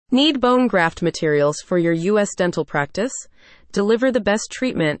Need bone graft materials for your U.S. dental practice? Deliver the best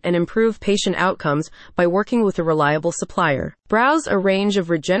treatment and improve patient outcomes by working with a reliable supplier. Browse a range of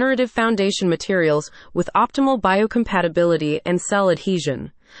regenerative foundation materials with optimal biocompatibility and cell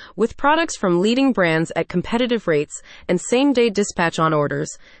adhesion. With products from leading brands at competitive rates and same-day dispatch on orders,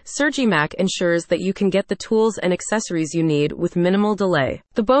 SurgiMac ensures that you can get the tools and accessories you need with minimal delay.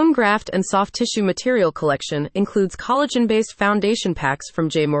 The Bone Graft and Soft Tissue Material Collection includes collagen-based foundation packs from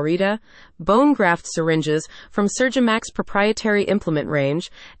J. Morita, bone graft syringes from SurgiMac's proprietary implement range,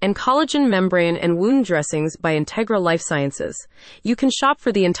 and collagen membrane and wound dressings by Integra Life Sciences. You can shop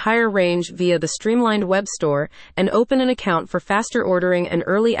for the entire range via the streamlined web store and open an account for faster ordering and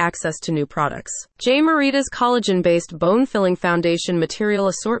early access to new products. J. Morita's collagen-based bone-filling foundation material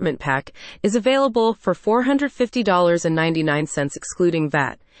assortment pack is available for $450.99 excluding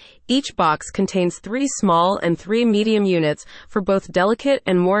VAT. Each box contains 3 small and 3 medium units for both delicate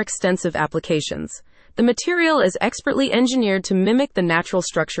and more extensive applications. The material is expertly engineered to mimic the natural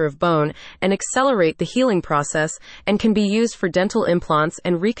structure of bone and accelerate the healing process, and can be used for dental implants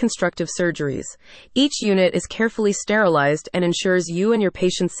and reconstructive surgeries. Each unit is carefully sterilized and ensures you and your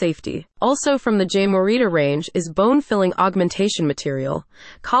patient's safety. Also from the J. Morita range is bone-filling augmentation material,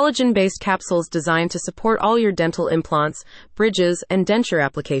 collagen-based capsules designed to support all your dental implants, bridges, and denture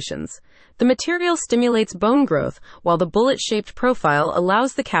applications. The material stimulates bone growth, while the bullet-shaped profile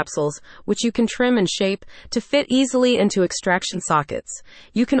allows the capsules, which you can trim and shape, to fit easily into extraction sockets.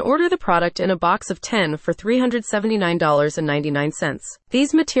 You can order the product in a box of 10 for $379.99.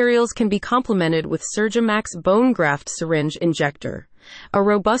 These materials can be complemented with SurgiMac's bone graft syringe injector, a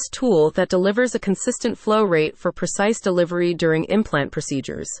robust tool that delivers a consistent flow rate for precise delivery during implant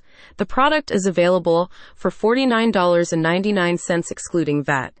procedures. The product is available for $49.99 excluding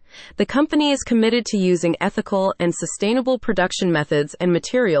VAT. The company is committed to using ethical and sustainable production methods and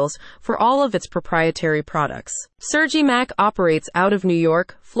materials for all of its proprietary products. SurgiMac operates out of New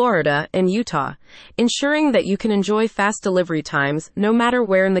York, Florida, and Utah, ensuring that you can enjoy fast delivery times no matter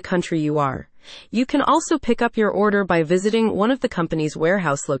where in the country you are. You can also pick up your order by visiting one of the company's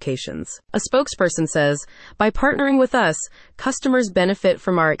warehouse locations. A spokesperson says, "By partnering with us, customers benefit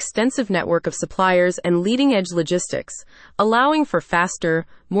from our extensive network of suppliers and leading-edge logistics, allowing for faster,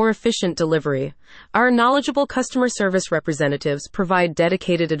 more efficient delivery. Our knowledgeable customer service representatives provide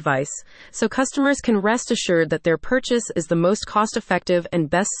dedicated advice, so customers can rest assured that their purchase is the most cost-effective and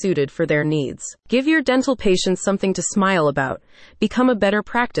best suited for their needs." Give your dental patients something to smile about. Become a better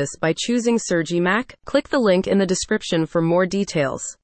practice by choosing SurgiMac. Click the link in the description for more details.